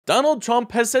Donald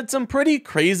Trump has said some pretty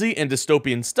crazy and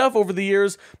dystopian stuff over the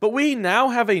years, but we now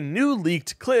have a new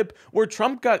leaked clip where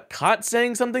Trump got caught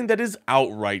saying something that is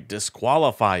outright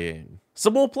disqualifying.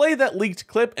 So we'll play that leaked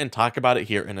clip and talk about it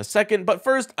here in a second, but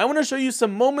first I want to show you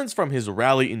some moments from his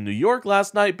rally in New York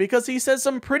last night because he says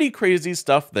some pretty crazy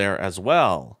stuff there as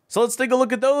well. So let's take a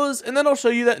look at those and then I'll show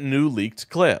you that new leaked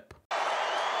clip.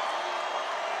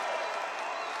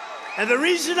 And the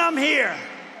reason I'm here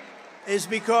is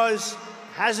because it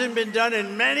hasn't been done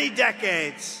in many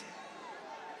decades.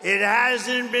 It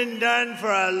hasn't been done for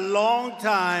a long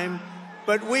time,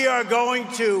 but we are going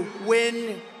to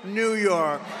win New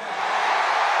York.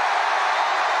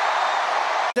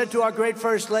 Said to our great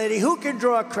First Lady, who can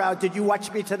draw a crowd? Did you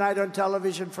watch me tonight on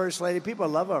television, First Lady? People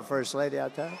love our First Lady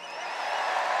out there.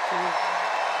 Right?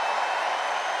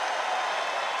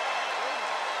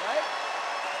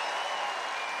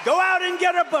 Go out and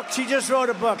get a book. She just wrote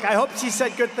a book. I hope she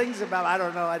said good things about it. I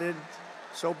don't know. I didn't.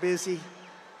 So busy.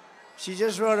 She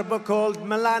just wrote a book called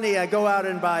Melania. Go out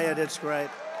and buy it. It's great.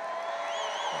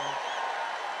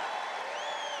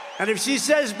 And if she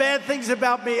says bad things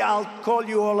about me, I'll call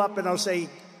you all up and I'll say,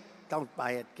 don't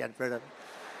buy it, get rid of it.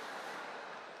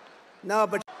 No,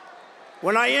 but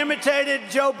when I imitated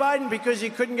Joe Biden because he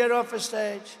couldn't get off a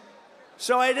stage,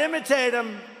 so I'd imitate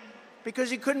him because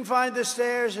he couldn't find the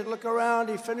stairs and look around.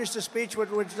 He finished the speech,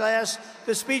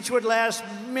 the speech would last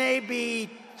maybe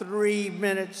 3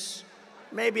 minutes,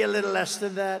 maybe a little less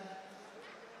than that.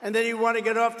 And then he'd want to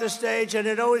get off the stage,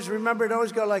 and always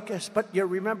go like this. But you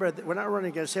remember, we're not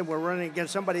running against him. We're running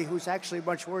against somebody who's actually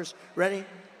much worse. Ready?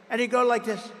 And he'd go like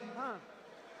this.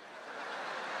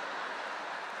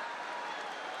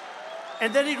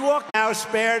 And then he'd walk. Now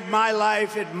spared my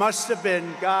life. It must have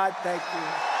been God. Thank you.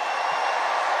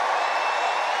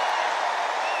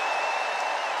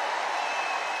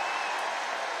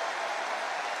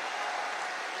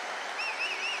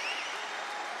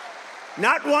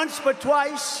 Not once, but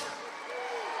twice.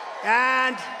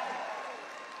 And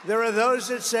there are those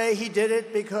that say he did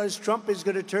it because Trump is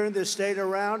going to turn this state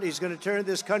around. He's going to turn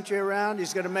this country around.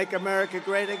 He's going to make America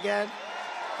great again.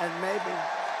 And maybe.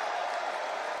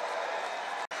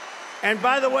 And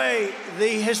by the way, the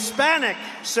Hispanic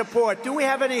support. Do we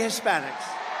have any Hispanics?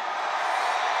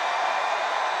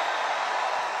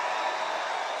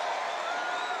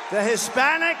 The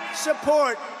Hispanic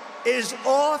support is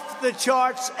off the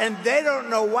charts, and they don't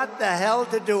know what the hell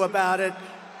to do about it.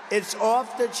 It's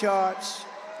off the charts.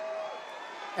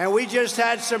 And we just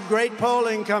had some great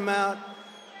polling come out.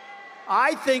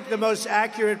 I think the most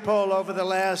accurate poll over the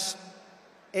last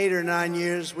 8 or 9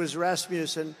 years was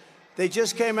Rasmussen. They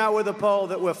just came out with a poll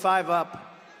that we're 5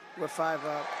 up. We're 5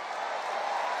 up.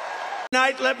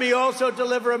 Tonight, let me also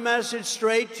deliver a message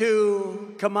straight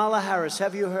to Kamala Harris.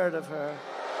 Have you heard of her?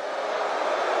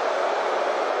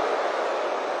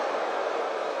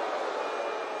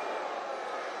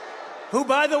 Who,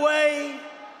 by the way,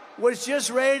 was just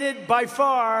rated by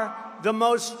far the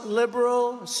most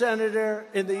liberal senator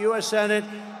in the U.S. Senate,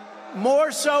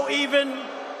 more so even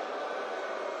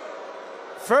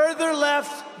further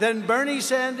left than Bernie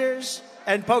Sanders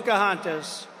and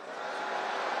Pocahontas.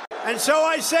 And so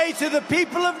I say to the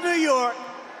people of New York,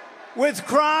 with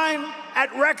crime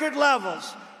at record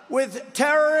levels, with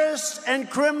terrorists and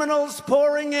criminals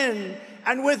pouring in,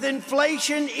 and with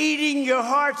inflation eating your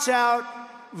hearts out,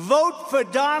 vote for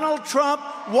Donald Trump.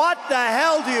 What the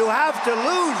hell do you have to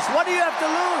lose? What do you have to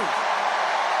lose?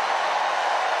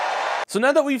 So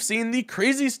now that we've seen the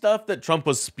crazy stuff that Trump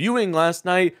was spewing last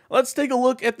night, let's take a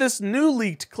look at this new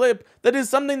leaked clip that is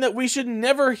something that we should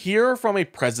never hear from a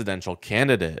presidential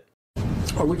candidate.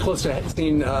 Are we close to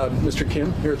seeing Mr.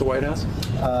 Kim here at the White House?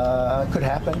 Could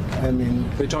happen. I mean,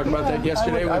 they talked about that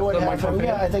yesterday.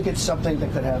 I think it's something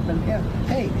that could happen. Yeah.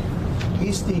 Hey,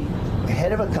 he's the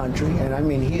head of a country, and I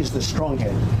mean, he is the strong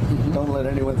head. Mm-hmm. Don't let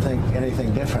anyone think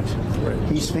anything different. Right.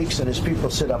 He speaks and his people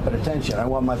sit up at attention. I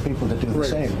want my people to do the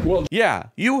same. Well, yeah,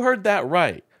 you heard that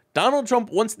right. Donald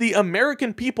Trump wants the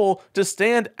American people to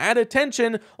stand at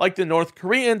attention like the North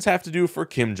Koreans have to do for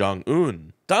Kim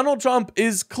Jong-un. Donald Trump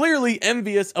is clearly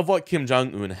envious of what Kim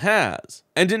Jong-un has.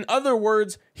 And in other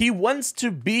words, he wants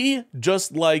to be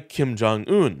just like Kim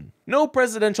Jong-un. No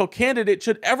presidential candidate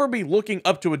should ever be looking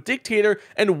up to a dictator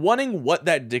and wanting what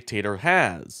that dictator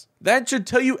has. That should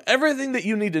tell you everything that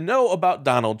you need to know about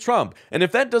Donald Trump, and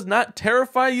if that does not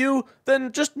terrify you,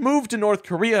 then just move to North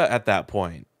Korea at that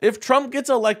point. If Trump gets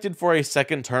elected for a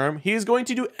second term, he is going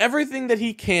to do everything that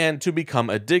he can to become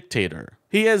a dictator.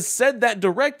 He has said that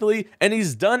directly, and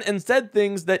he's done and said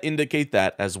things that indicate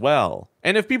that as well.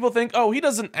 And if people think, oh, he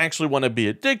doesn't actually want to be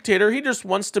a dictator, he just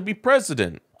wants to be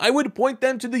president, I would point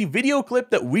them to the video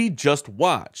clip that we just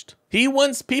watched. He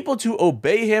wants people to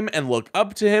obey him and look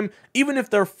up to him, even if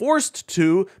they're forced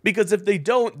to, because if they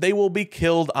don't, they will be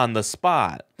killed on the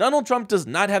spot. Donald Trump does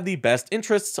not have the best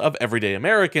interests of everyday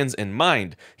Americans in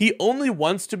mind. He only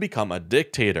wants to become a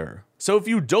dictator. So if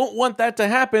you don't want that to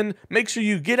happen, make sure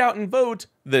you get out and vote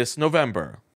this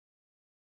November.